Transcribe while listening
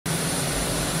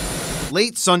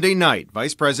Late Sunday night,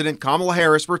 Vice President Kamala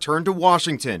Harris returned to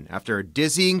Washington after a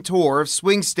dizzying tour of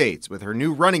swing states with her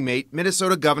new running mate,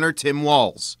 Minnesota Governor Tim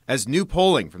Walz, as new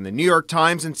polling from the New York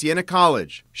Times and Siena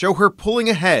College show her pulling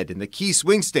ahead in the key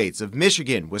swing states of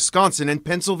Michigan, Wisconsin, and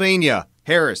Pennsylvania.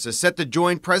 Harris is set to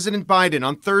join President Biden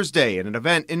on Thursday at an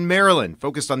event in Maryland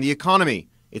focused on the economy.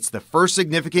 It's the first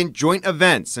significant joint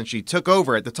event since she took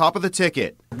over at the top of the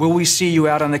ticket. Will we see you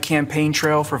out on the campaign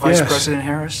trail for Vice President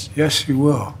Harris? Yes, you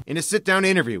will. In a sit-down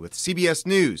interview with CBS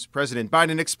News, President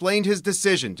Biden explained his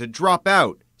decision to drop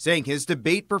out, saying his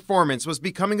debate performance was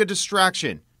becoming a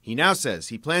distraction. He now says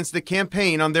he plans to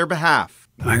campaign on their behalf.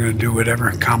 I'm going to do whatever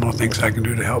Kamala thinks I can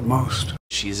do to help most.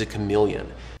 She's a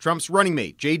chameleon. Trump's running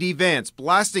mate, J.D. Vance,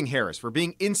 blasting Harris for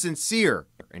being insincere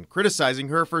and criticizing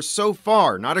her for so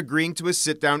far not agreeing to a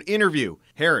sit-down interview.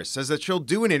 Harris says that she'll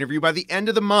do an interview by the end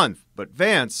of the month, but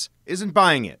Vance isn't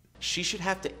buying it. She should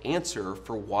have to answer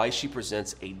for why she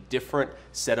presents a different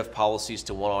set of policies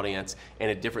to one audience and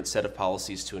a different set of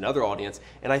policies to another audience.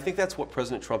 And I think that's what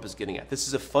President Trump is getting at. This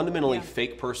is a fundamentally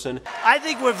fake person. I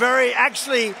think we're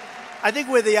I think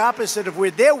we're the opposite of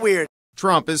weird. They're weird.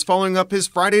 Trump is following up his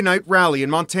Friday night rally in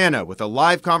Montana with a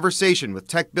live conversation with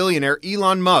tech billionaire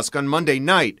Elon Musk on Monday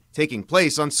night, taking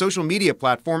place on social media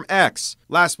platform X.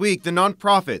 Last week, the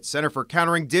nonprofit Center for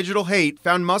Countering Digital Hate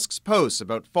found Musk's posts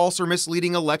about false or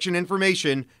misleading election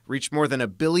information reached more than 1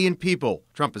 billion people.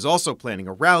 Trump is also planning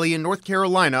a rally in North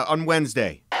Carolina on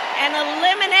Wednesday. And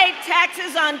eliminate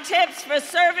taxes on tips for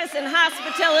service and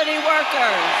hospitality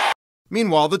workers.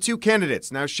 Meanwhile, the two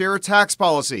candidates now share a tax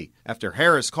policy after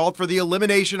Harris called for the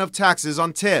elimination of taxes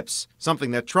on tips,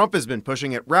 something that Trump has been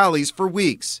pushing at rallies for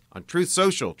weeks. On Truth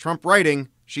Social, Trump writing,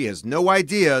 "She has no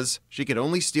ideas, she could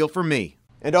only steal from me."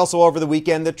 And also over the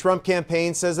weekend, the Trump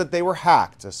campaign says that they were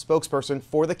hacked. A spokesperson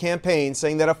for the campaign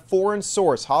saying that a foreign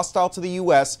source hostile to the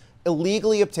U.S.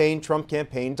 illegally obtained Trump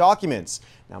campaign documents.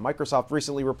 Now, Microsoft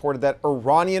recently reported that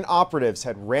Iranian operatives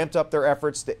had ramped up their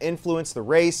efforts to influence the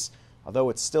race,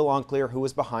 although it's still unclear who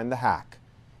is behind the hack.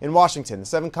 In Washington, the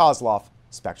 7 Kozlov,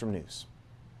 Spectrum News.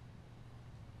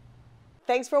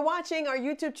 Thanks for watching our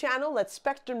YouTube channel. Let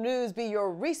Spectrum News be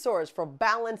your resource for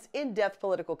balanced, in-depth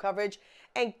political coverage.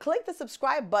 And click the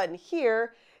subscribe button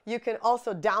here. You can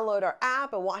also download our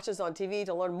app and watch us on TV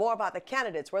to learn more about the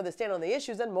candidates, where they stand on the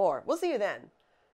issues, and more. We'll see you then.